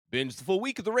Binge the full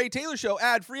week of The Ray Taylor Show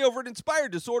ad-free over at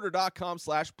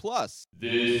inspireddisorder.com/plus.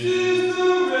 This is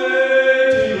The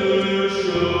Ray Taylor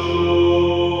Show.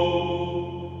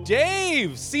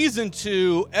 Dave, Season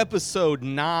 2, Episode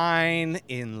 9,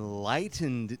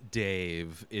 Enlightened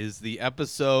Dave, is the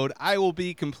episode I will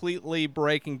be completely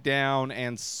breaking down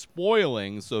and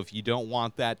spoiling, so if you don't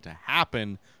want that to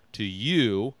happen to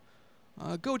you,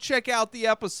 go check out the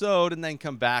episode and then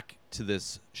come back to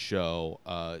this show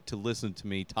to listen to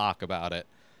me talk about it.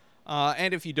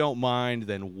 And if you don't mind,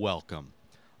 then welcome.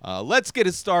 Let's get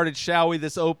it started, shall we?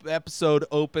 This episode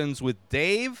opens with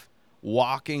Dave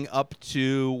walking up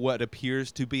to what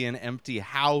appears to be an empty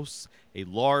house, a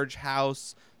large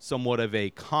house, somewhat of a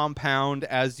compound,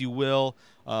 as you will,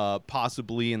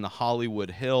 possibly in the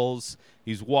Hollywood Hills.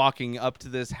 He's walking up to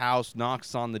this house,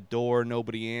 knocks on the door,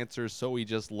 nobody answers, so he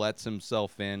just lets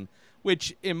himself in,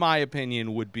 which, in my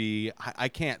opinion, would be, I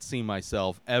can't see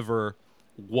myself ever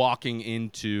walking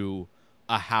into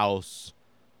a house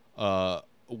that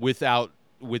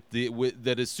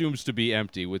assumes to be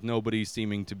empty, with nobody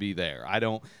seeming to be there. I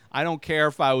don't care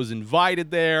if I was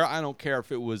invited there. I don't care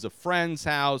if it was a friend's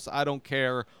house. I don't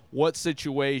care what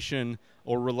situation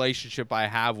or relationship I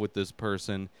have with this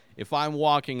person. If I'm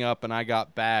walking up and I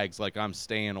got bags, like I'm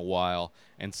staying a while,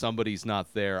 and somebody's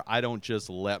not there, I don't just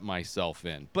let myself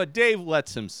in. But Dave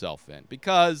lets himself in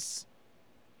because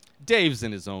Dave's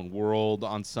in his own world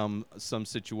on some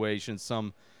situations,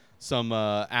 some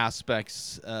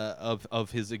aspects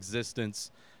of his existence.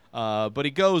 But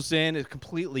he goes in, a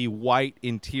completely white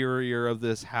interior of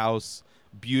this house,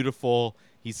 beautiful.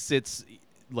 He sits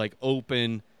like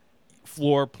open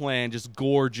floor plan, just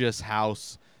gorgeous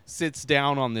house, sits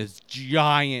down on this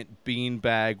giant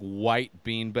white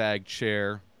beanbag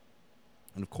chair.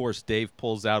 And of course, Dave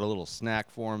pulls out a little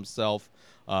snack for himself,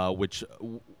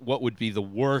 what would be the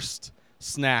worst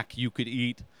snack you could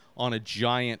eat on a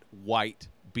giant white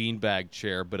beanbag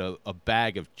chair, but a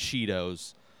bag of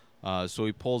Cheetos. So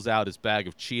he pulls out his bag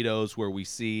of Cheetos, where we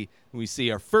see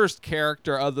our first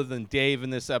character other than Dave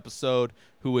in this episode,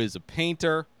 who is a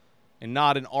painter, and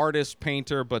not an artist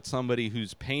painter, but somebody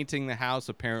who's painting the house.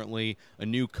 Apparently, a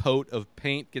new coat of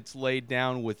paint gets laid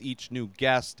down with each new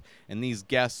guest, and these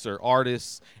guests are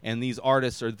artists, and these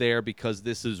artists are there because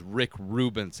this is Rick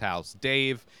Rubin's house.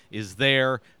 Dave is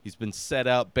there. He's been set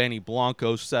up. Benny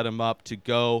Blanco set him up to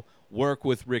go work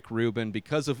with Rick Rubin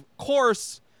because, of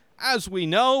course, as we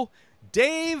know,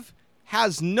 Dave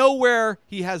has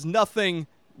nothing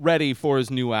ready for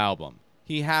his new album.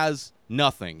 He has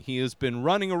nothing. He has been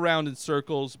running around in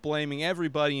circles, blaming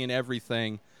everybody and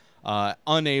everything,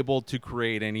 unable to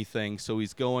create anything, so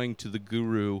he's going to the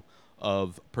guru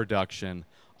of production.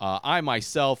 I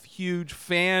myself, huge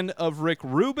fan of Rick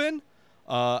Rubin.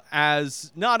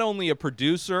 As not only a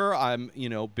producer, I'm,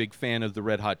 big fan of the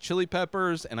Red Hot Chili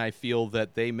Peppers, and I feel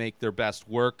that they make their best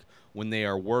work when they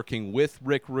are working with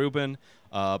Rick Rubin.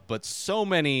 But so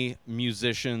many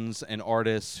musicians and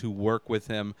artists who work with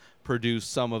him produce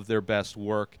some of their best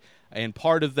work. And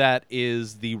part of that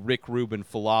is the Rick Rubin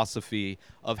philosophy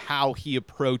of how he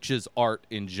approaches art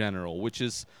in general, which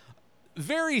is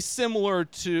very similar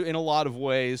to, in a lot of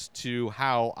ways, to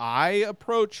how I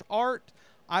approach art,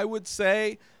 I would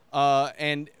say,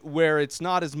 and where it's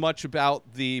not as much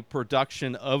about the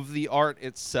production of the art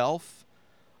itself,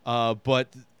 but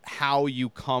how you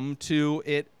come to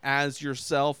it as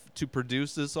yourself to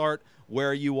produce this art,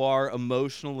 where you are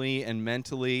emotionally and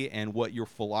mentally, and what your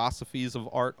philosophies of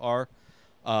art are.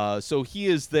 So he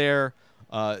is there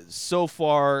so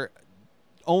far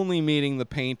only meeting the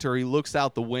painter. He looks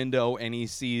out the window and he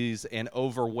sees an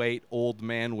overweight old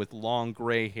man with long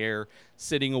gray hair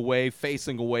facing away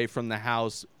from the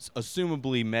house,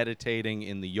 assumably meditating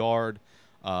in the yard.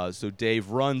 So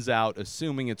Dave runs out,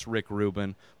 assuming it's Rick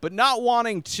Rubin, but not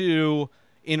wanting to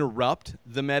interrupt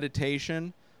the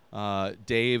meditation.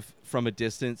 Dave, from a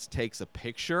distance, takes a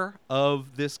picture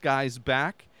of this guy's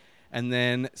back and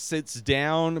then sits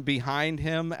down behind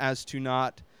him as to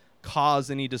not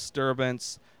cause any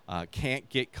disturbance, can't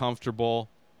get comfortable.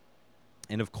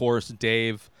 And of course,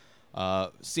 Dave,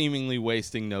 seemingly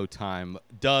wasting no time,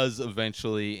 does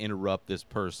eventually interrupt this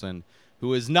person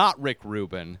who is not Rick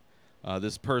Rubin.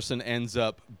 This person ends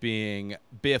up being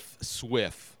Biff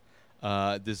Swift,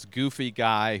 this goofy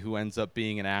guy who ends up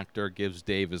being an actor, gives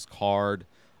Dave his card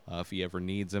if he ever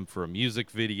needs him for a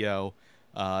music video.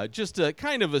 Just a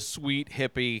kind of a sweet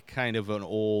hippie, kind of an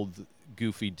old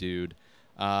goofy dude.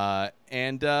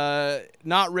 And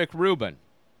not Rick Rubin.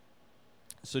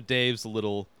 So Dave's a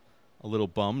little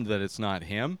bummed that it's not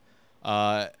him.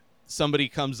 Somebody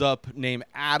comes up named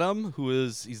Adam,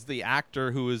 he's the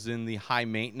actor who was in the High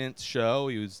Maintenance show.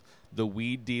 He was the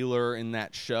weed dealer in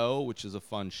that show, which is a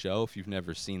fun show if you've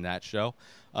never seen that show.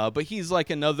 But he's like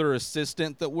another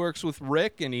assistant that works with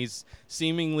Rick, and he's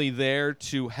seemingly there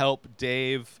to help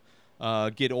Dave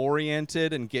get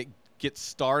oriented and get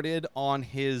started on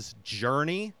his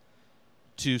journey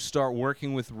to start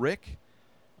working with Rick.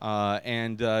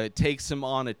 And it takes him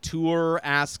on a tour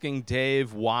asking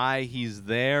Dave why he's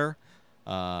there.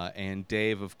 And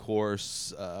Dave, of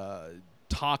course,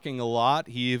 talking a lot.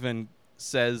 He even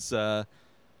says,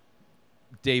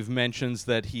 Dave mentions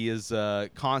that he is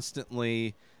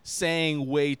constantly saying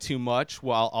way too much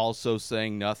while also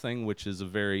saying nothing, which is a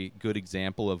very good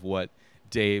example of what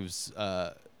it's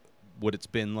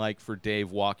been like for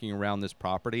Dave walking around this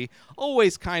property,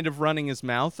 always kind of running his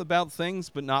mouth about things,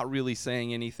 but not really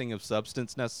saying anything of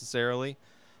substance necessarily.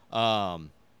 But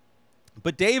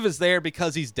Dave is there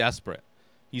because he's desperate.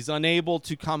 He's unable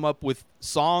to come up with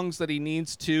songs that he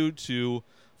needs to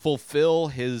fulfill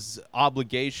his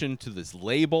obligation to this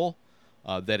label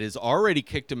that has already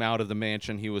kicked him out of the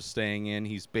mansion he was staying in.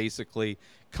 He's basically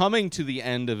coming to the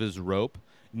end of his rope,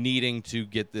 needing to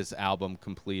get this album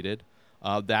completed.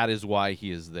 That is why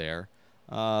he is there.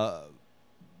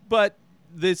 But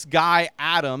this guy,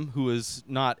 Adam, who is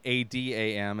not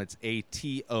A-D-A-M, it's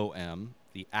A-T-O-M,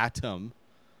 the Atom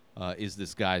is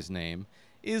this guy's name,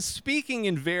 is speaking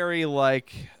in very,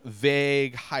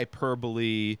 vague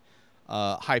hyperbole,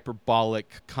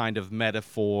 hyperbolic kind of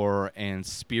metaphor and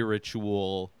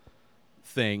spiritual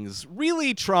things,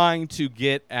 really trying to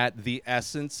get at the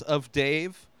essence of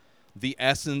Dave, the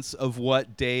essence of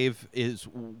what Dave is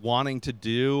wanting to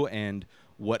do and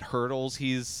what hurdles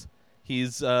he's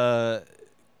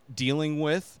dealing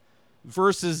with,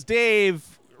 versus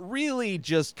Dave really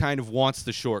just kind of wants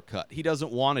the shortcut. He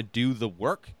doesn't want to do the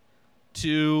work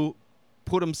to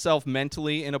put himself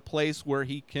mentally in a place where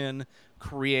he can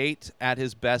create at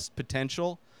his best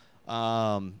potential.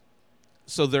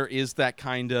 So there is that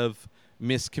kind of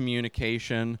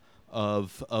miscommunication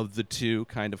of the two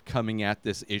kind of coming at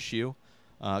this issue.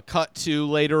 Cut to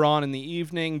later on in the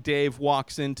evening, Dave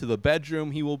walks into the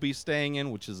bedroom he will be staying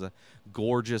in, which is a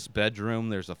gorgeous bedroom.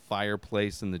 There's a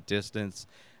fireplace in the distance,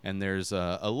 and there's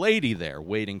a lady there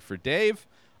waiting for Dave,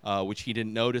 which he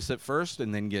didn't notice at first,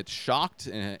 and then gets shocked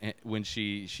when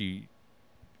she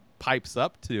pipes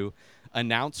up to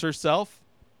announce herself,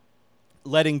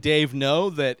 letting Dave know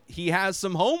that he has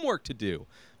some homework to do.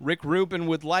 Rick Rubin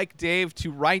would like Dave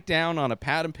to write down on a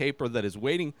pad and paper that is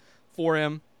waiting for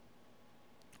him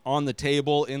on the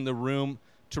table in the room,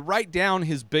 to write down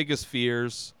his biggest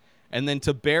fears and then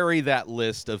to bury that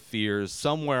list of fears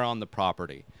somewhere on the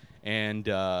property. And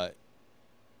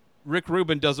Rick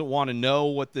Rubin doesn't want to know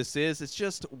what this is. It's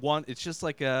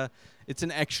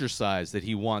an exercise that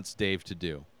he wants Dave to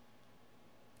do.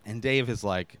 And Dave is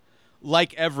like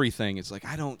everything, it's like,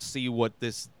 I don't see what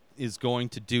this is going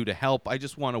to do to help. I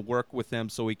just want to work with him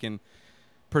so he can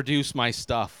produce my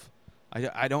stuff.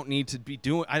 I don't need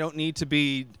to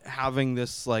be having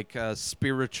this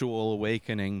spiritual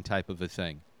awakening type of a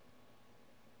thing.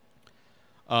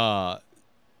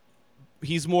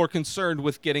 He's more concerned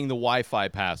with getting the Wi-Fi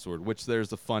password, which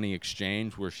there's a funny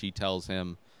exchange where she tells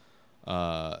him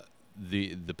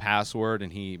the password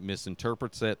and he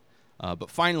misinterprets it. But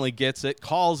finally gets it,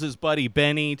 calls his buddy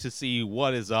Benny to see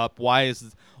what is up. Why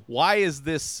is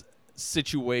this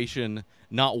situation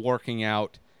not working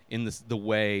out in the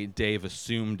way Dave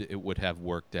assumed it would have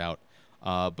worked out?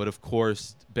 But of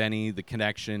course, Benny, the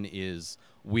connection is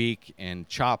weak and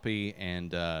choppy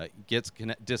and gets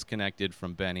disconnected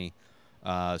from Benny.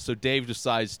 So Dave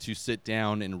decides to sit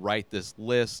down and write this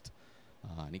list.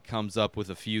 And he comes up with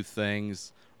a few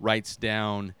things, writes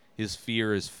down his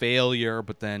fear is failure,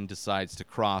 but then decides to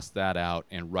cross that out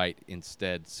and write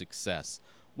instead success,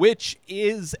 which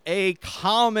is a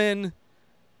common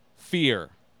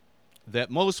fear that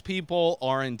most people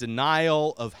are in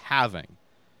denial of having,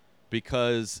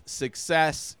 because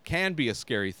success can be a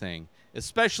scary thing,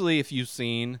 especially if you've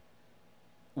seen,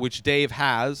 which Dave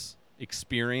has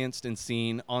experienced and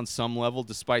seen on some level,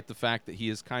 despite the fact that he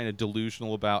is kind of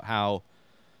delusional about how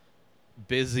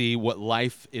busy what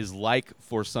life is like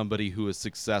for somebody who is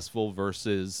successful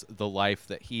versus the life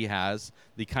that he has,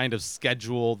 the kind of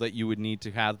schedule that you would need to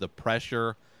have, the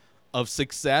pressure of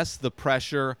success, the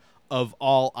pressure of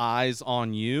all eyes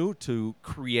on you to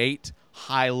create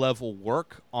high-level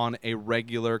work on a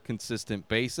regular, consistent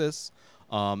basis,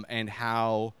 and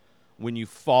how when you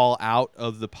fall out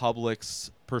of the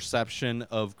public's perception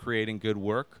of creating good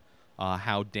work,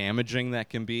 how damaging that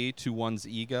can be to one's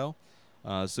ego.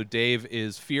 So Dave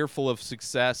is fearful of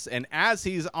success, and as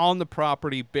he's on the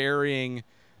property burying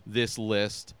this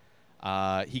list,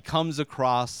 he comes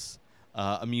across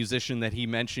a musician that he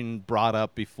mentioned, brought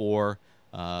up before,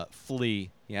 Flea.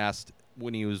 He asked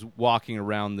when he was walking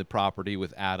around the property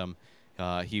with Adam,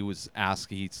 he was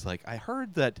asking, he's like, I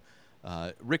heard that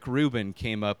Rick Rubin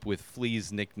came up with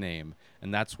Flea's nickname,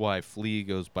 and that's why Flea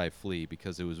goes by Flea,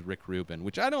 because it was Rick Rubin,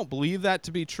 which I don't believe that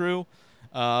to be true.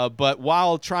 But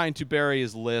while trying to bury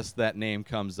his list, that name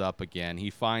comes up again. He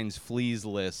finds Flea's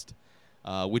list,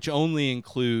 which only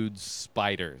includes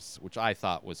spiders, which I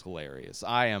thought was hilarious.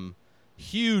 I am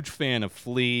huge fan of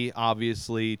Flea,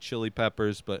 obviously, Chili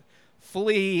Peppers, but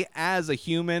Flea as a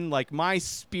human, like my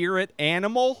spirit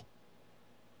animal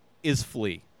is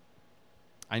Flea.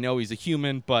 I know he's a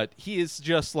human, but he is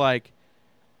just like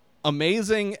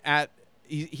amazing at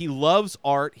he loves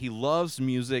art, he loves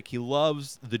music, he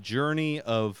loves the journey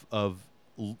of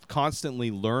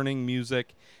constantly learning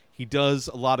music. He does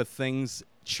a lot of things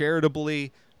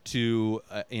charitably to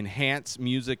enhance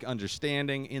music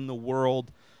understanding in the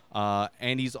world.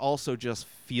 And he's also just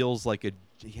feels like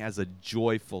he has a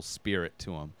joyful spirit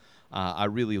to him. I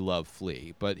really love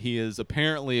Flea, but he is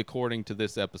apparently, according to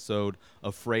this episode,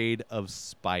 afraid of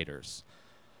spiders.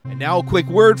 And now a quick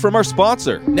word from our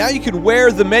sponsor. Now you can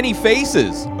wear The Many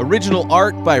Faces, original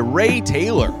art by Ray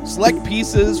Taylor. Select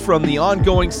pieces from the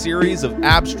ongoing series of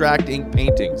abstract ink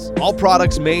paintings. All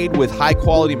products made with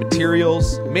high-quality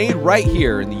materials, made right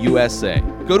here in the USA.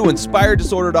 Go to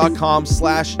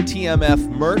inspireddisorder.com/TMF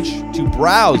merch to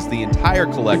browse the entire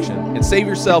collection and save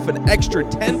yourself an extra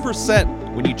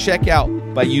 10% when you check out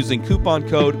by using coupon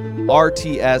code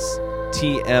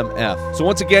RTSTMF. So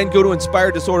once again, go to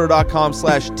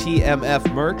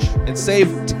inspireddisorder.com/TMF merch and save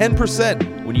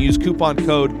 10% when you use coupon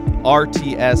code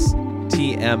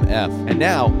RTSTMF. And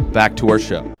now, back to our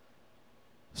show.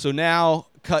 So now,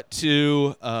 cut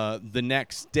to the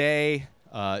next day.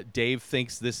 Dave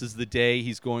thinks this is the day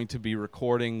he's going to be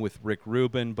recording with Rick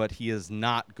Rubin, but he is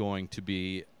not going to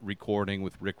be recording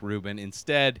with Rick Rubin.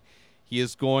 Instead,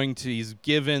 he's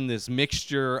given this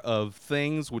mixture of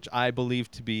things, which I believe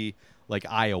to be like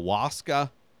ayahuasca,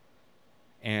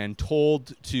 and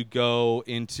told to go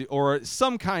into, or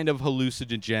some kind of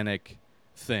hallucinogenic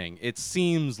thing. It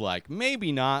seems like,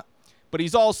 maybe not, but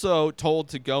he's also told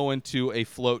to go into a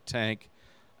float tank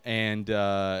and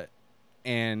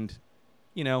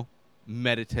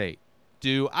meditate.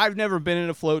 I've never been in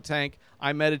a float tank.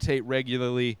 I meditate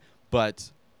regularly,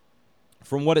 but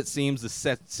from what it seems, the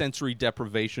sensory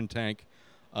deprivation tank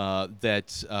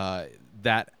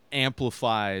that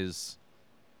amplifies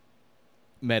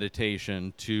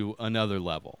meditation to another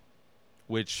level,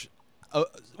 which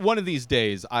one of these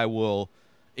days I will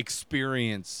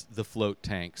experience the float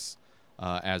tanks,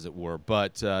 as it were.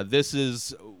 But this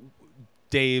is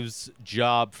Dave's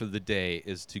job for the day,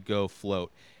 is to go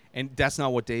float. And that's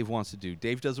not what Dave wants to do.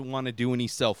 Dave doesn't want to do any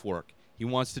self-work. He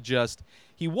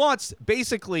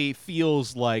basically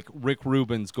feels like Rick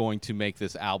Rubin's going to make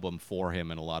this album for him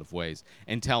in a lot of ways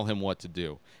and tell him what to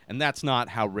do. And that's not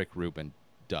how Rick Rubin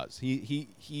does.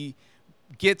 He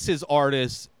gets his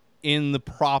artists in the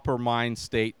proper mind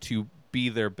state to be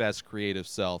their best creative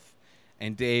self.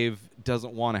 And Dave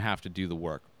doesn't want to have to do the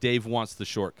work. Dave wants the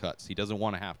shortcuts. He doesn't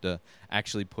want to have to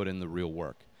actually put in the real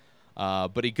work.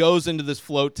 But he goes into this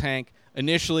float tank,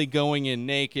 initially going in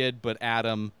naked, but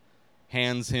Adam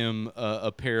hands him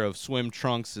a pair of swim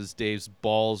trunks as Dave's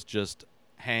balls just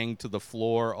hang to the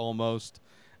floor almost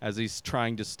as he's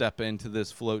trying to step into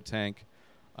this float tank.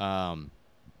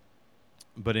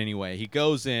 But anyway, he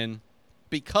goes in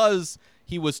because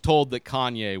he was told that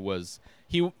Kanye was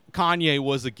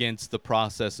against the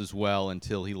process as well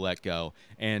until he let go.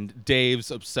 And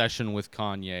Dave's obsession with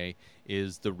Kanye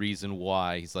is the reason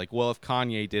why. He's like, well, if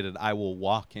Kanye did it, I will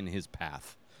walk in his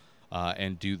path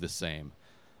and do the same.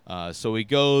 So he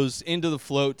goes into the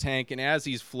float tank, and as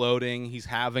he's floating, he's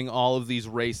having all of these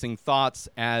racing thoughts,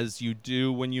 as you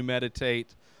do when you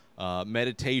meditate.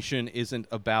 Meditation isn't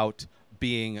about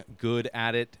being good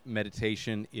at it.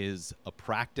 Meditation is a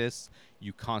practice.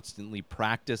 You constantly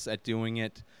practice at doing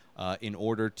it in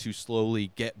order to slowly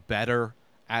get better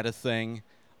at a thing.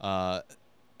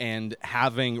 And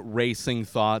having racing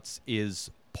thoughts is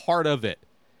part of it.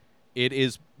 It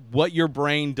is what your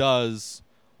brain does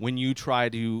when you try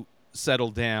to settle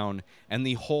down. And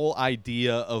the whole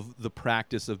idea of the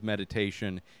practice of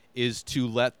meditation is to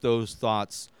let those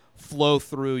thoughts flow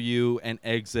through you and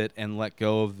exit and let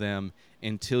go of them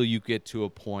until you get to a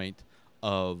point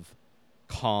of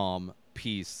calm,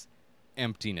 peace,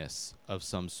 emptiness of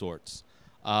some sorts.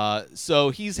 So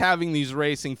he's having these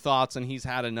racing thoughts, and he's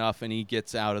had enough, and he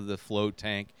gets out of the float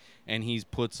tank, and he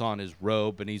puts on his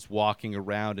robe, and he's walking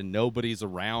around, and nobody's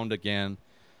around again.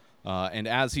 And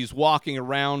as he's walking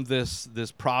around this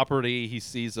property, he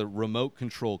sees a remote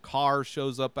control car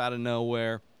shows up out of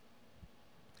nowhere,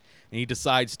 and he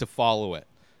decides to follow it.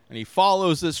 And he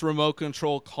follows this remote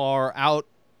control car out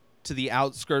to the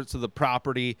outskirts of the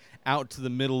property, out to the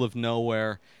middle of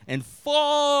nowhere, and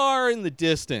far in the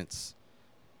distance,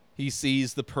 he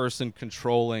sees the person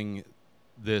controlling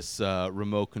this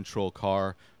remote control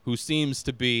car, who seems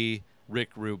to be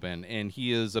Rick Rubin, and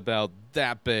he is about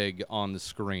that big on the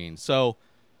screen. So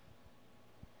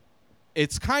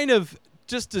it's kind of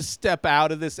just to step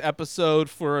out of this episode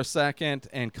for a second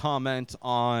and comment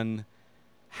on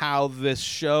how this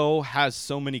show has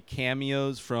so many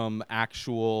cameos from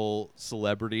actual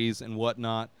celebrities and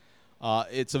whatnot.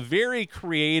 It's a very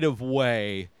creative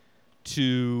way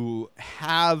to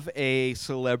have a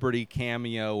celebrity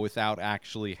cameo without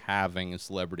actually having a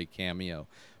celebrity cameo.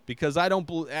 Because I don't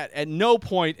at no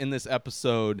point in this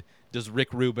episode does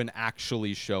Rick Rubin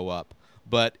actually show up,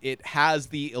 but it has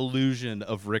the illusion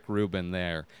of Rick Rubin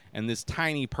there. And this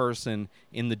tiny person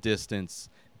in the distance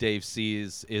Dave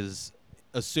sees is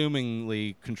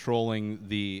assumingly controlling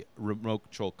the remote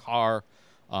control car.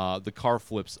 The car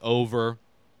flips over.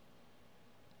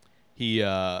 He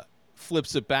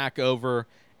flips it back over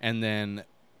and then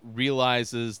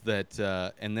realizes that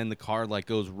and then the car like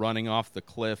goes running off the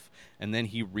cliff, and then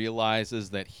he realizes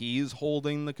that he's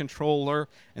holding the controller.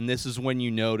 And this is when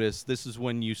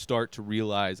you start to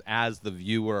realize, as the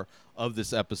viewer of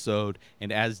this episode,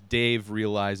 and as Dave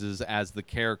realizes as the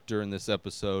character in this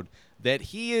episode, that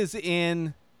he is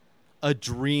in a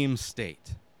dream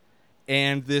state.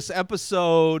 And this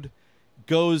episode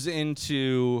goes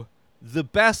into the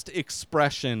best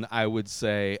expression, I would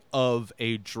say, of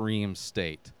a dream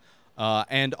state.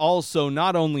 And also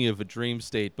not only of a dream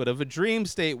state, but of a dream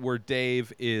state where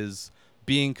Dave is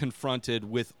being confronted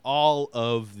with all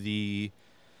of the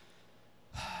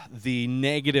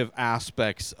negative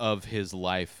aspects of his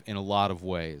life in a lot of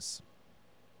ways.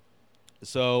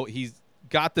 So he's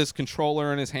got this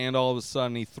controller in his hand all of a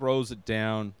sudden. He throws it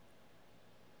down.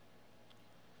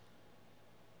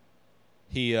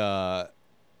 He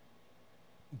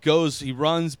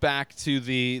runs back to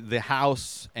the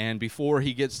house, and before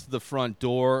he gets to the front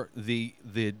door, the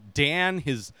Dan,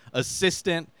 his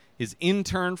assistant, his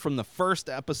intern from the first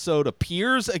episode,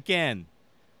 appears again.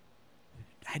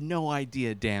 I had no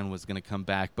idea Dan was going to come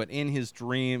back, but in his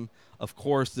dream, of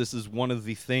course, this is one of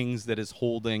the things that is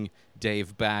holding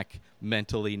Dave back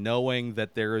mentally, knowing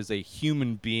that there is a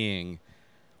human being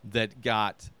that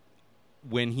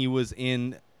when he was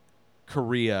in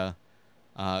Korea,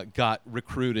 got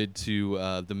recruited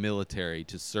to the military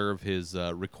to serve his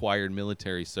required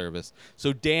military service.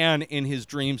 So Dan, in his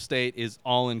dream state, is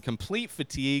all in complete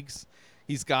fatigues.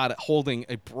 He's holding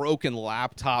a broken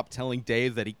laptop, telling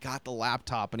Dave that he got the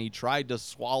laptop and he tried to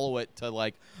swallow it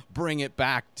to bring it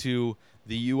back to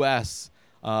the U.S.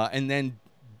 And then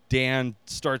Dan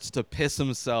starts to piss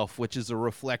himself, which is a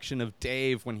reflection of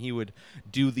Dave when he would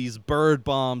do these bird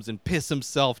bombs and piss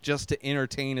himself just to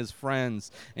entertain his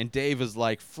friends. And Dave is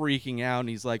freaking out, and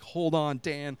he's like, "Hold on,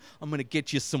 Dan, I'm going to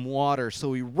get you some water."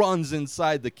 So he runs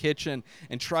inside the kitchen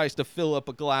and tries to fill up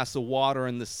a glass of water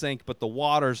in the sink, but the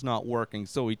water's not working.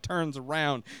 So he turns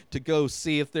around to go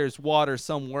see if there's water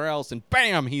somewhere else, and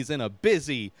bam, he's in a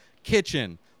busy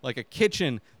kitchen. Like a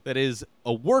kitchen that is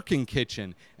a working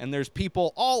kitchen, and there's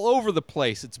people all over the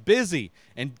place. It's busy,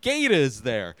 and Gaeta is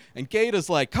there, and Gaeta's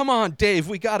like, "Come on, Dave,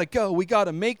 we gotta go. We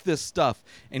gotta make this stuff."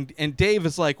 And Dave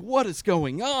is like, "What is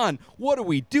going on? What are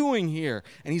we doing here?"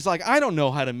 And he's like, "I don't know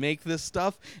how to make this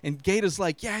stuff." And Gaeta's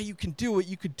like, "Yeah, you can do it.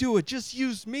 You could do it. Just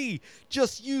use me.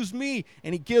 Just use me."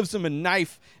 And he gives him a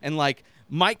knife, and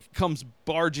Mike comes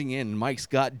barging in. Mike's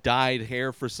got dyed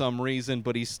hair for some reason,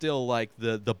 but he's still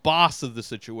the boss of the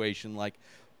situation,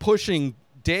 pushing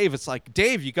Dave. It's like,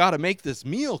 "Dave, you got to make this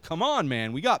meal. Come on,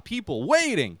 man. We got people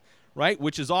waiting," right?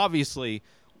 Which is obviously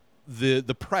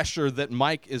the pressure that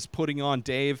Mike is putting on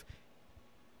Dave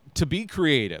to be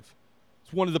creative.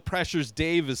 It's one of the pressures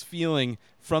Dave is feeling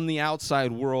from the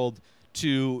outside world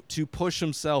to push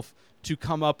himself to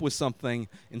come up with something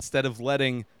instead of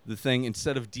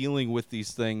dealing with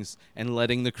these things and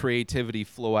letting the creativity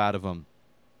flow out of him.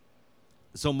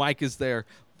 So Mike is there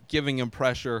giving him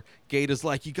pressure. Gaeta's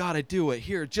like, "You got to do it.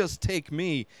 Here, just take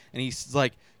me." And he's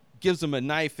gives him a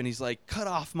knife, and he's like, "Cut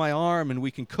off my arm and we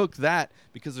can cook that,"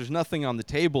 because there's nothing on the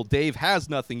table. Dave has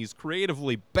nothing. He's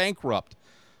creatively bankrupt.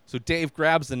 So Dave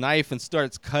grabs the knife and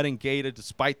starts cutting Gaeta,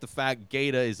 despite the fact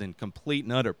Gaeta is in complete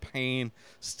and utter pain,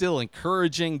 still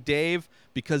encouraging Dave,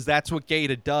 because that's what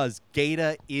Gaeta does.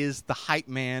 Gaeta is the hype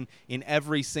man in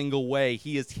every single way.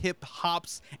 He is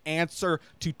hip-hop's answer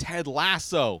to Ted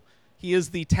Lasso. He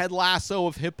is the Ted Lasso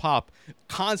of hip-hop,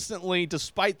 constantly,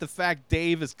 despite the fact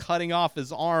Dave is cutting off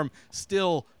his arm,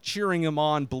 still cheering him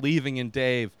on, believing in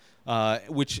Dave,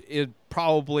 which it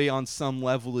probably on some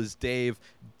level is Dave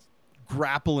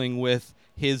grappling with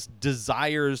his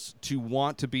desires to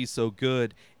want to be so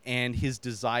good and his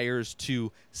desires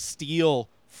to steal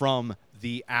from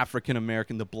the African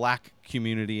American, the black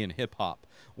community in hip-hop,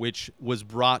 which was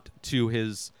brought to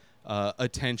his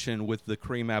attention with the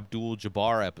Kareem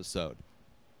Abdul-Jabbar episode.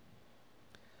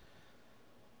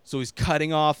 So he's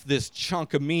cutting off this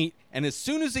chunk of meat, and as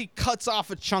soon as he cuts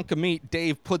off a chunk of meat,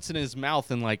 Dave puts it in his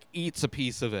mouth and like eats a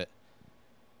piece of it.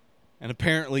 And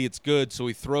apparently it's good, so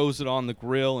he throws it on the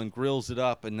grill and grills it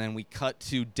up, and then we cut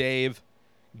to Dave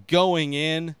going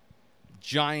in,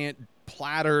 giant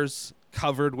platters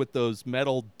covered with those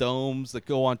metal domes that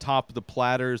go on top of the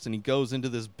platters, and he goes into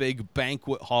this big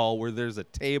banquet hall where there's a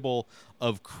table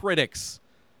of critics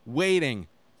waiting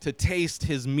to taste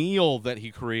his meal that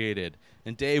he created.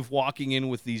 And Dave walking in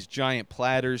with these giant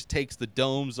platters, takes the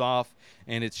domes off,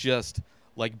 and it's just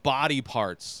like body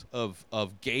parts of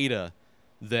Gaeta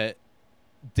that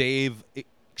Dave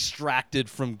extracted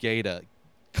from Gaeta,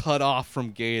 cut off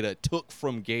from Gaeta, took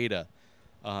from Gaeta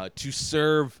to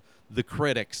serve the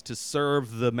critics, to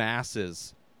serve the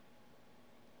masses.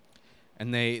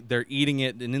 And they're eating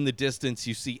it, and in the distance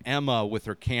you see Emma with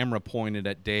her camera pointed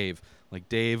at Dave. Like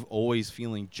Dave always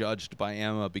feeling judged by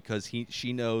Emma because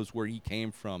she knows where he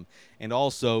came from. And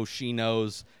also she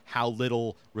knows how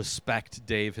little respect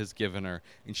Dave has given her.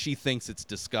 And she thinks it's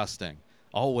disgusting.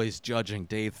 Always judging.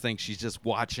 Dave thinks she's just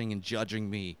watching and judging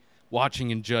me.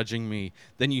 Watching and judging me.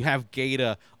 Then you have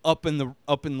Gaeta up in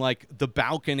like the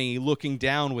balcony looking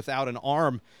down without an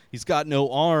arm. He's got no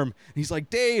arm. He's like,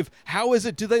 Dave, how is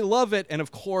it? Do they love it? And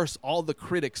of course, all the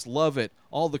critics love it.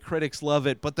 All the critics love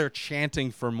it, but they're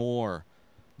chanting for more.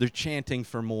 They're chanting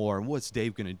for more. And what's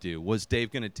Dave going to do? Was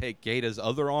Dave going to take Gaeta's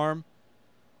other arm?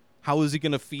 How is he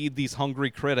going to feed these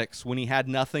hungry critics when he had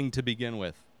nothing to begin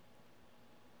with?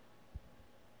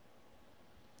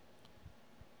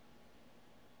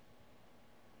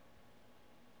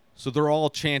 So they're all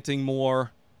chanting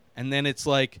more, and then it's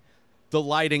like the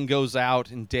lighting goes out,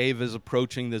 and Dave is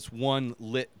approaching this one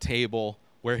lit table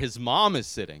where his mom is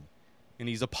sitting, and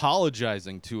he's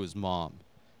apologizing to his mom.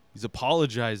 He's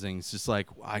apologizing. It's just like,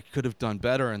 I could have done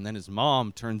better, and then his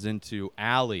mom turns into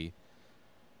Allie.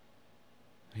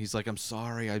 He's like, I'm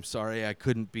sorry, I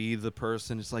couldn't be the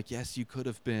person. It's like, yes, you could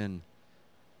have been.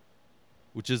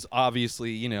 Which is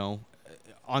obviously, you know,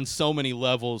 on so many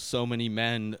levels, so many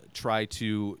men try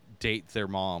to date their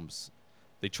moms.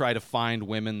 They try to find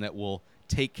women that will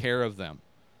take care of them.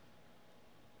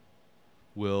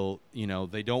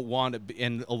 They don't want to be,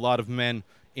 and a lot of men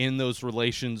in those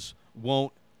relations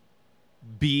won't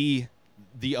be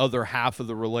the other half of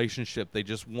the relationship. They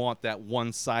just want that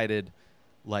one-sided,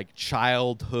 like,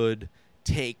 childhood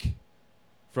take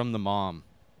from the mom.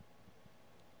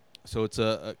 So it's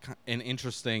an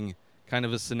interesting kind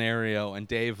of a scenario, and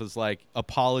Dave is like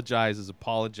apologizes,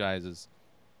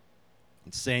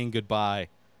 and saying goodbye,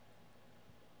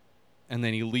 and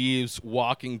then he leaves,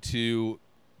 walking to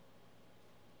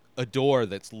a door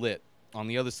that's lit. On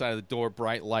the other side of the door,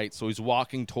 bright light, so he's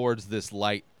walking towards this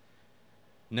light.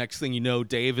 Next thing you know,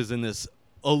 Dave is in this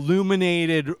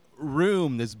illuminated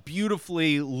room, this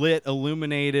beautifully lit,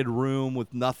 illuminated room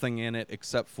with nothing in it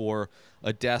except for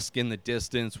a desk in the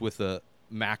distance with a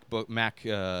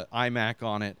iMac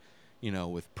on it,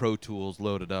 with Pro Tools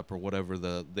loaded up or whatever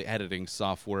the editing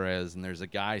software is, and there's a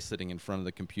guy sitting in front of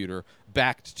the computer,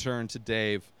 back to turn to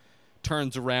Dave,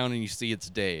 turns around and you see it's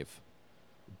Dave.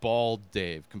 Bald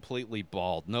Dave, completely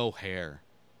bald, no hair,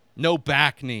 no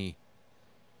back knee,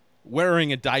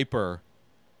 wearing a diaper.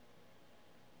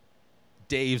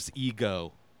 Dave's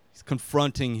ego. He's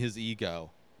confronting his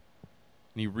ego.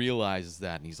 And he realizes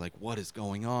that, and he's like, what is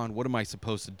going on? What am I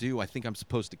supposed to do? I think I'm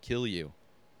supposed to kill you.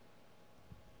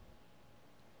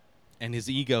 And his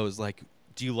ego is like,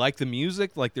 do you like the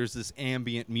music? Like, there's this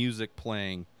ambient music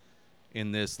playing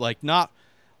in this, like, not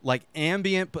like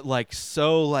ambient, but like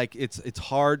so like it's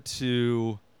hard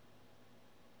to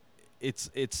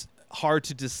hard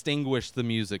to distinguish the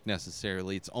music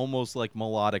necessarily. It's almost like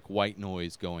melodic white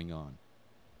noise going on.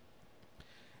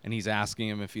 And he's asking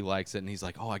him if he likes it, and he's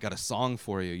like, oh, I got a song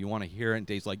for you. You want to hear it? And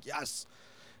Dave's like, yes.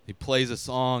 He plays a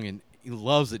song, and he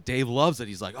loves it. Dave loves it.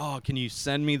 He's like, oh, can you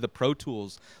send me the Pro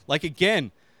Tools? Like,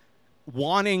 again,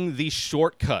 wanting the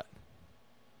shortcut,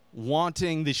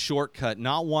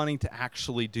 not wanting to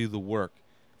actually do the work,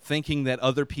 thinking that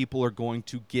other people are going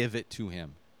to give it to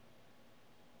him.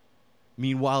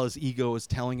 Meanwhile, his ego is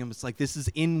telling him, it's like, this is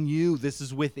in you. This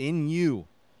is within you.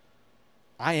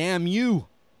 I am you.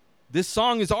 This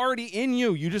song is already in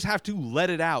you. You just have to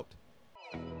let it out.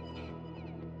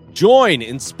 Join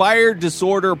Inspired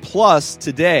Disorder Plus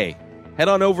today. Head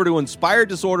on over to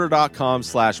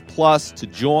inspireddisorder.com/plus to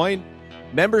join.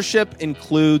 Membership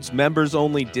includes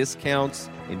members-only discounts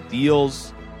and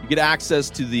deals. You get access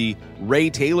to the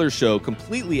Ray Taylor Show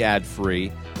completely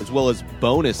ad-free, as well as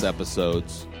bonus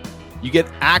episodes. You get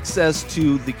access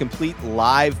to the complete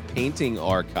live painting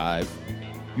archive.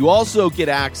 You also get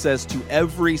access to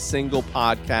every single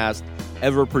podcast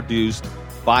ever produced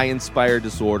by Inspired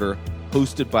Disorder,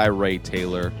 hosted by Ray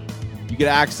Taylor. You get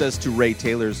access to Ray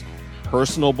Taylor's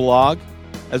personal blog,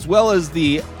 as well as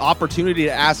the opportunity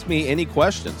to ask me any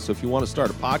questions. So if you want to start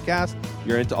a podcast,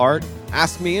 you're into art,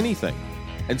 ask me anything.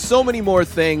 And so many more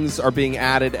things are being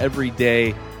added every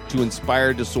day to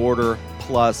Inspired Disorder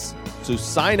Plus. So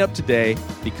sign up today,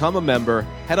 become a member,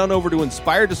 head on over to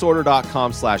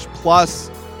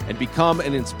inspireddisorder.com/plus and become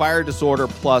an Inspired Disorder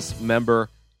Plus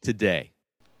member today.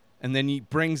 And then he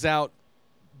brings out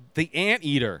the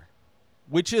Anteater,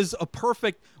 which is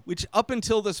which up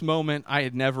until this moment, I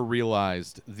had never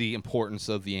realized the importance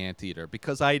of the Anteater,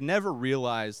 because I had never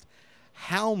realized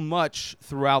how much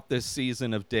throughout this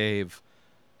season of Dave,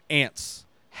 ants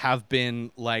have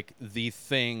been like the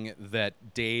thing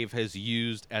that Dave has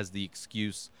used as the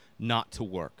excuse not to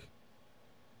work.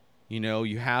 You know,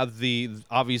 you have the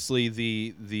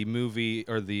movie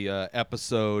or the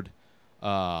episode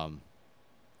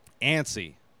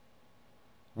Antsy,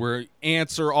 where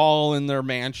ants are all in their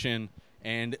mansion,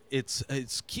 and that's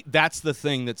the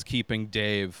thing that's keeping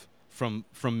Dave from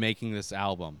making this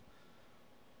album.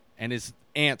 And it's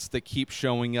ants that keep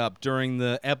showing up during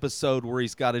the episode where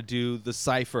he's got to do the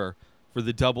cipher for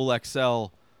the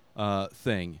XXL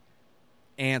thing.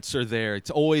 Ants are there. It's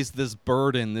always this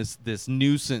burden, this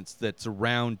nuisance that's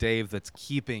around Dave that's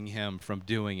keeping him from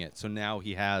doing it. So now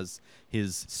he has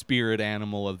his spirit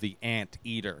animal of the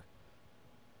Anteater.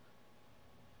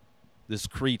 This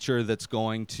creature that's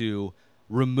going to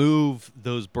remove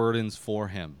those burdens for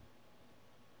him,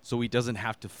 so he doesn't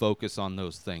have to focus on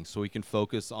those things, so he can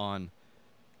focus on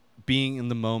being in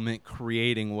the moment,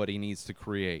 creating what he needs to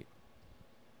create.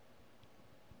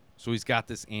 So he's got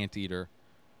this Anteater,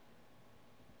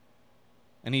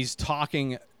 and he's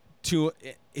talking to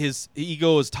his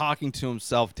ego is talking to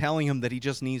himself, telling him that he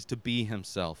just needs to be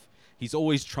himself. He's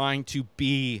always trying to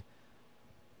be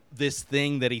this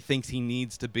thing that he thinks he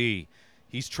needs to be.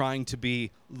 He's trying to be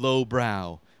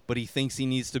lowbrow, but he thinks he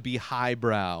needs to be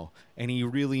highbrow, and he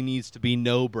really needs to be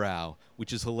no-brow,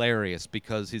 which is hilarious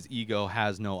because his ego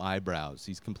has no eyebrows.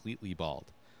 He's completely bald.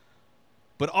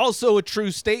 But also a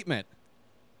true statement.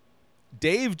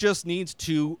 Dave just needs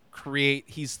to create.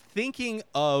 He's thinking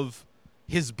of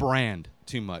his brand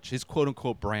too much, his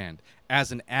quote-unquote brand.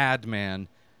 As an ad man,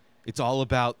 it's all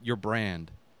about your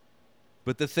brand.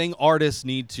 But the thing artists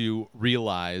need to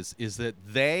realize is that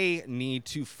they need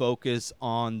to focus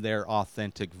on their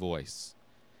authentic voice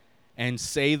and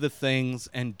say the things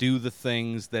and do the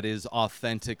things that is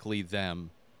authentically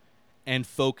them, and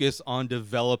focus on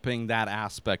developing that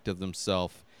aspect of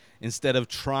themselves instead of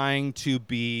trying to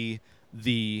be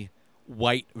the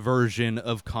white version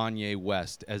of Kanye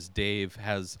West, as Dave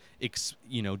has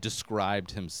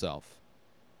described himself.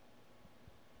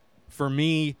 For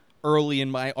me, early in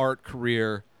my art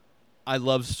career, I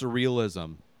loved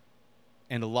surrealism,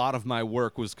 and a lot of my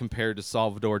work was compared to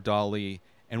Salvador Dali.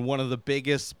 And one of the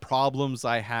biggest problems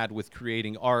I had with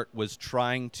creating art was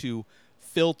trying to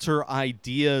filter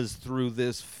ideas through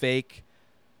this fake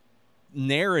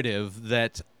narrative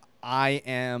that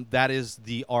that is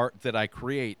the art that I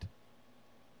create,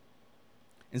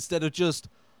 instead of just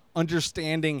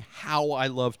understanding how I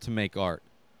love to make art,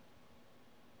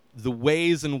 the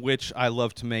ways in which I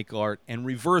love to make art, and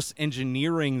reverse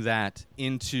engineering that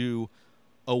into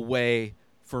a way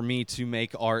for me to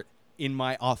make art in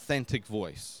my authentic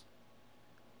voice,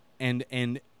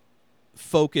 and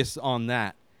focus on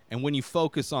that. And when you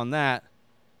focus on that,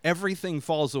 everything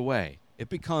falls away. It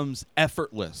becomes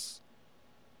effortless.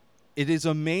 It is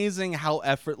amazing how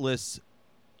effortless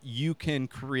you can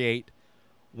create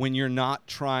when you're not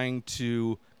trying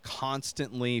to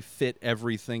constantly fit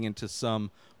everything into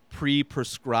some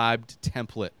pre-prescribed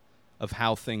template of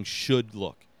how things should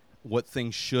look, what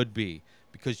things should be,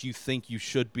 because you think you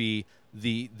should be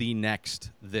the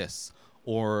next this,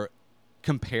 or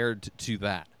compared to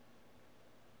that.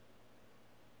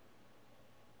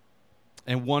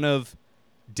 And one of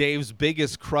Dave's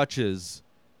biggest crutches,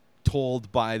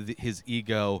 told by his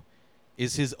ego,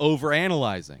 is his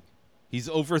overanalyzing. He's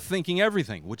overthinking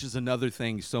everything, which is another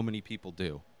thing so many people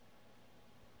do.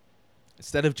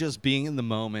 Instead of just being in the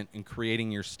moment and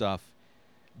creating your stuff,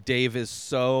 Dave is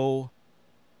so,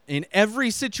 in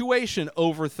every situation,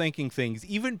 overthinking things,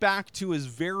 even back to his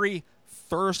very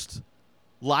first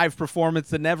live performance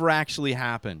that never actually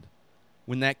happened.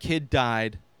 When that kid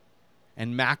died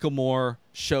and Macklemore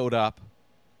showed up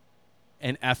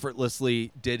and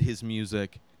effortlessly did his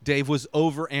music, Dave was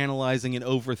overanalyzing and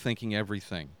overthinking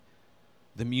everything.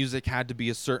 The music had to be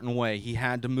a certain way. He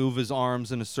had to move his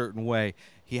arms in a certain way.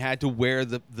 He had to wear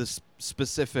the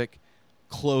specific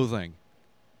clothing.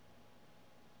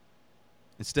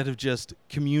 Instead of just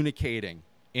communicating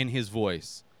in his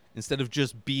voice, instead of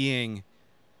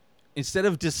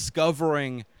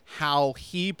discovering how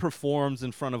he performs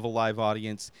in front of a live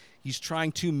audience, he's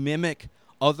trying to mimic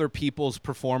other people's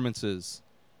performances.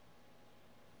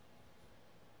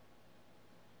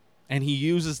 And he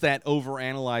uses that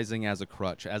overanalyzing as a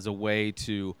crutch, as a way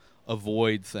to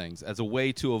avoid things, as a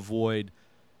way to avoid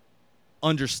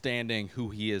understanding who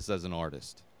he is as an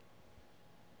artist.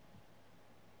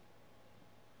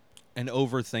 And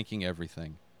overthinking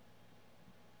everything.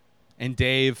 And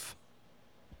Dave,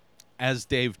 as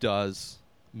Dave does,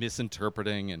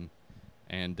 misinterpreting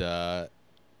and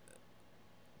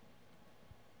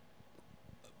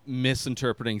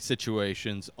misinterpreting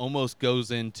situations, almost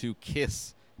goes in to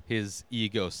kiss his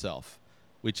ego self,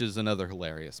 which is another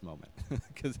hilarious moment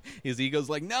because his ego's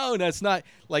like, no, that's not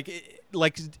like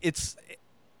it's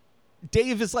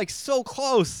Dave is like so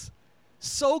close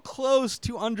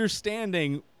to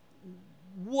understanding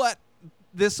what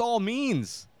this all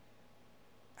means.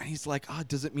 And he's like, oh,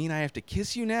 does it mean I have to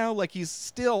kiss you now? Like, he's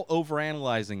still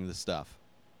overanalyzing the stuff.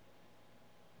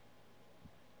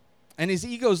 And his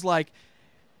ego's like,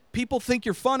 people think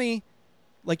you're funny.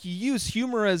 Like, you use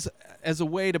humor as a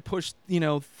way to push,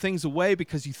 things away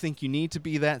because you think you need to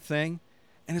be that thing.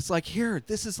 And it's like, here,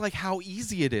 this is like how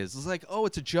easy it is. It's like, oh,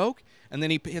 it's a joke. And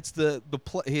then he hits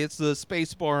the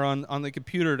space bar on the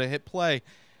computer to hit play.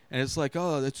 And it's like,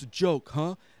 oh, that's a joke,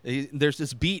 huh? There's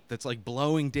this beat that's like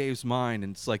blowing Dave's mind.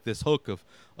 And it's like this hook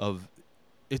of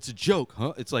it's a joke,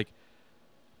 huh? It's like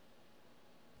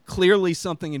clearly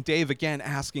something in Dave again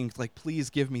asking, like, please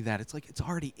give me that. It's like, it's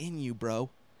already in you, bro.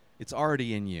 It's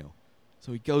already in you.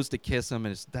 So he goes to kiss him,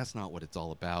 and that's not what it's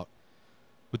all about.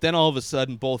 But then all of a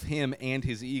sudden, both him and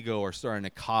his ego are starting to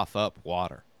cough up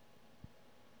water.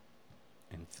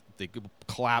 And they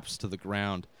collapse to the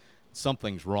ground.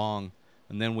 Something's wrong.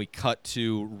 And then we cut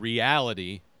to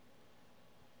reality.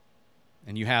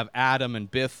 And you have Adam and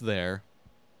Biff there.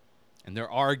 And they're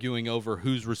arguing over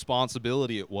whose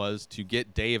responsibility it was to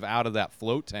get Dave out of that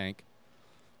float tank.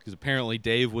 Because apparently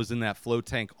Dave was in that float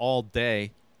tank all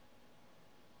day.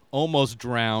 Almost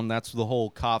drowned. That's the whole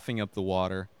coughing up the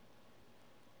water.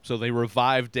 So they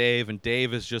revive Dave, and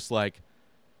Dave is just like,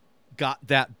 got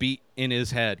that beat in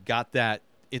his head, got that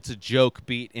it's a joke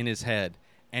beat in his head.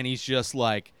 And he's just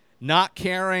like, not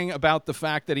caring about the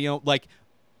fact that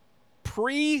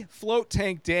pre-float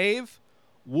tank Dave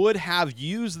would have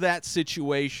used that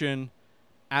situation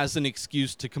as an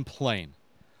excuse to complain.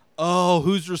 Oh,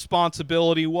 whose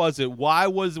responsibility was it? Why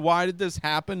did this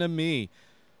happen to me?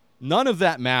 None of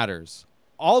that matters.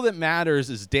 All that matters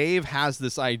is Dave has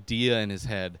this idea in his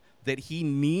head that he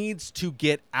needs to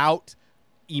get out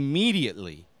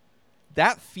immediately.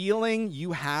 That feeling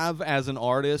you have as an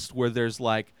artist where there's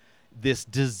like this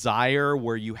desire,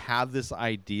 where you have this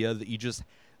idea that you just,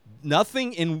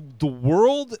 nothing in the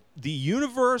world, the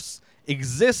universe,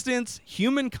 existence,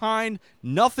 humankind,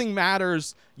 nothing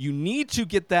matters. You need to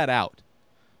get that out.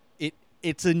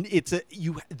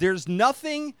 There's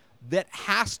nothing that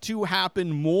has to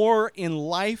happen more in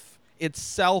life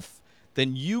itself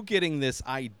than you getting this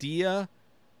idea,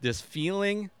 this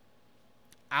feeling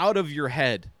out of your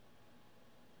head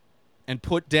and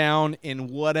put down in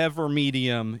whatever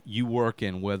medium you work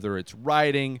in, whether it's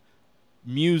writing,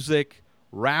 music,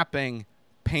 rapping,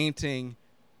 painting,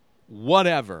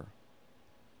 whatever.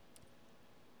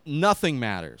 Nothing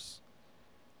matters.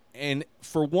 And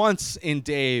for once in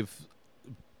Dave,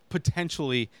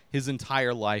 potentially his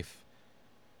entire life,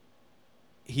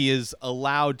 he is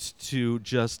allowed to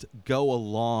just go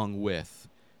along with.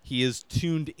 He is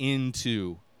tuned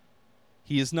into.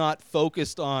 He is not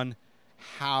focused on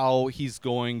how he's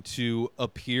going to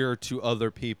appear to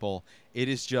other people. It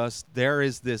is just, there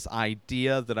is this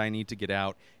idea that I need to get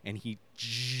out, and he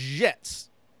jets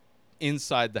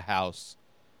inside the house,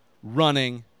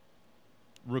 running,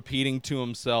 repeating to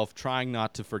himself, trying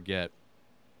not to forget.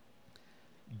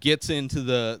 Gets into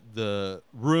the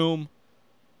room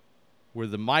where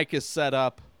the mic is set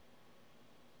up,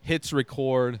 hits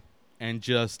record, and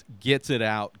just gets it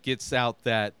out. Gets out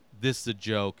that this is a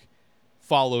joke,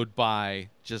 followed by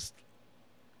just,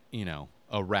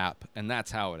 a rap. And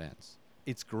that's how it ends.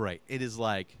 it's great. It is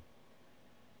like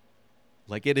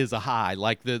it is a high.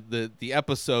 Like the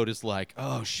episode is like,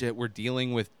 oh shit, we're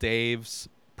dealing with Dave's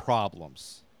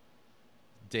problems.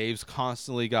 Dave's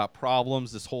constantly got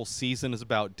problems. This whole season is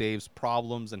about Dave's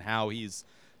problems and how he's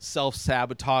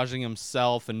self-sabotaging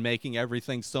himself and making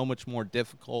everything so much more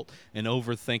difficult and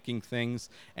overthinking things.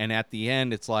 And at the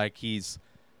end, it's like he's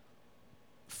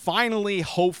finally,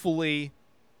 hopefully,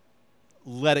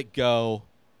 let it go.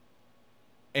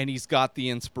 And he's got the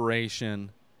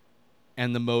inspiration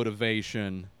and the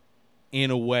motivation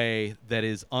in a way that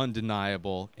is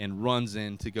undeniable and runs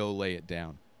in to go lay it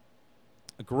down.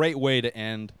 A great way to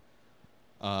end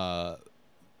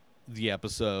the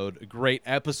episode. A great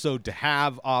episode to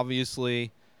have,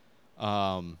 obviously.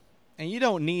 And you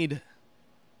don't need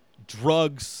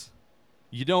drugs.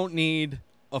 You don't need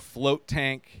a float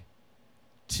tank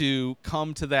to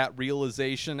come to that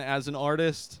realization as an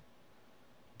artist.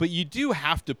 But you do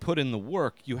have to put in the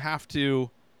work. You have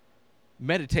to...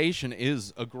 Meditation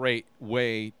is a great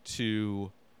way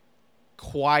to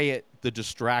quiet the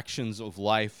distractions of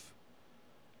life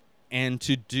and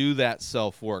to do that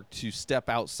self-work, to step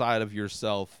outside of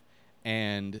yourself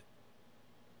and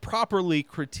properly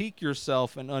critique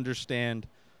yourself and understand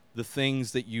the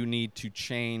things that you need to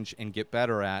change and get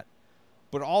better at.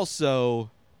 But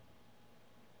also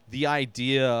the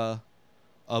idea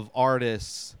of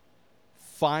artists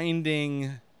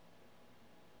finding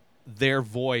their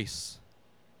voice,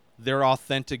 their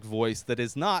authentic voice that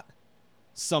is not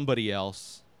somebody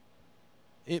else.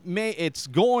 It's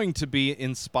going to be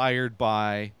inspired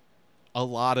by a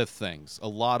lot of things, a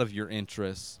lot of your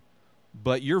interests,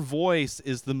 but your voice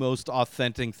is the most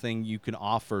authentic thing you can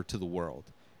offer to the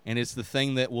world. And it's the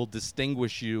thing that will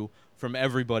distinguish you from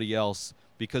everybody else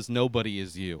because nobody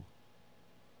is you.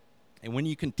 And when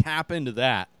you can tap into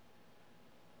that,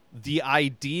 the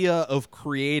idea of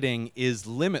creating is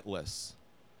limitless.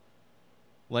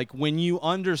 Like when you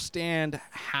understand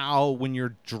how, when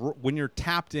you're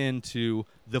tapped into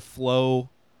the flow,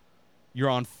 you're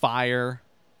on fire.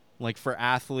 Like for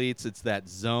athletes, it's that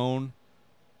zone.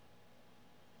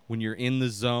 When you're in the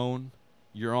zone,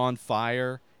 you're on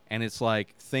fire, and it's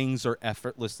like things are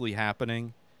effortlessly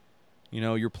happening. You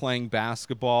know, you're playing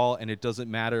basketball, and it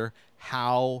doesn't matter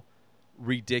how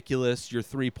ridiculous your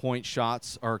three-point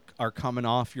shots are coming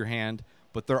off your hand,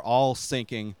 but they're all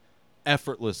sinking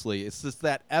effortlessly. It's just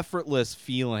that effortless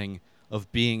feeling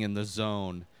of being in the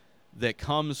zone that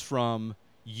comes from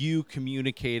you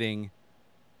communicating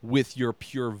with your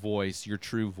pure voice, your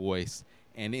true voice.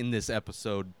 And in this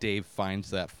episode, Dave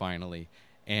finds that finally.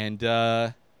 And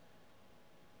I'm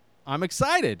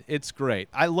excited. It's great.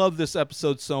 I love this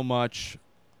episode so much.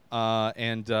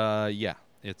 Yeah,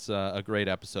 it's a great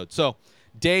episode. So,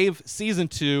 Dave, Season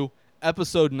 2,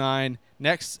 Episode 9.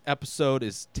 Next episode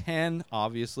is 10,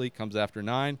 obviously, comes after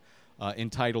 9,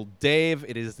 entitled Dave.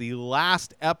 It is the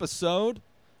last episode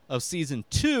of Season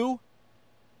 2.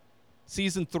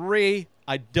 Season 3,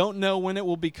 I don't know when it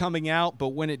will be coming out, but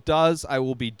when it does, I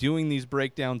will be doing these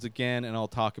breakdowns again, and I'll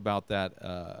talk about that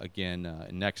again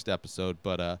next episode.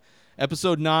 But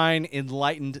Episode 9,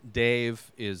 Enlightened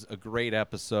Dave, is a great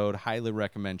episode. Highly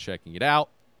recommend checking it out.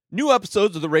 New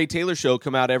episodes of The Ray Taylor Show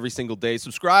come out every single day.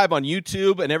 Subscribe on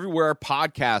YouTube and everywhere our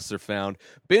podcasts are found.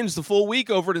 Binge the full week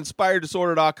over at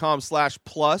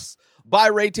inspireddisorder.com/plus. Buy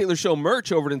Ray Taylor Show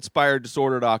merch over at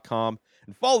inspireddisorder.com.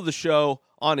 And follow the show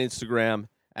on Instagram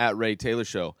at Ray Taylor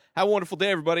Show. Have a wonderful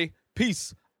day, everybody.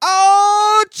 Peace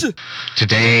out!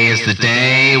 Today is the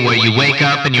day where you wake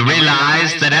up and you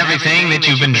realize that everything that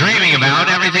you've been dreaming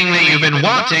about, everything that you've been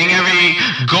wanting, every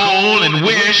goal and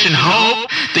wish and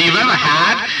hope that you've ever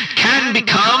had can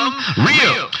become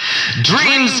real.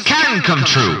 Dreams can come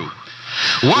true.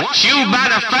 What you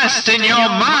manifest in your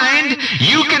mind,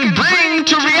 you can bring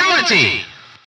to reality.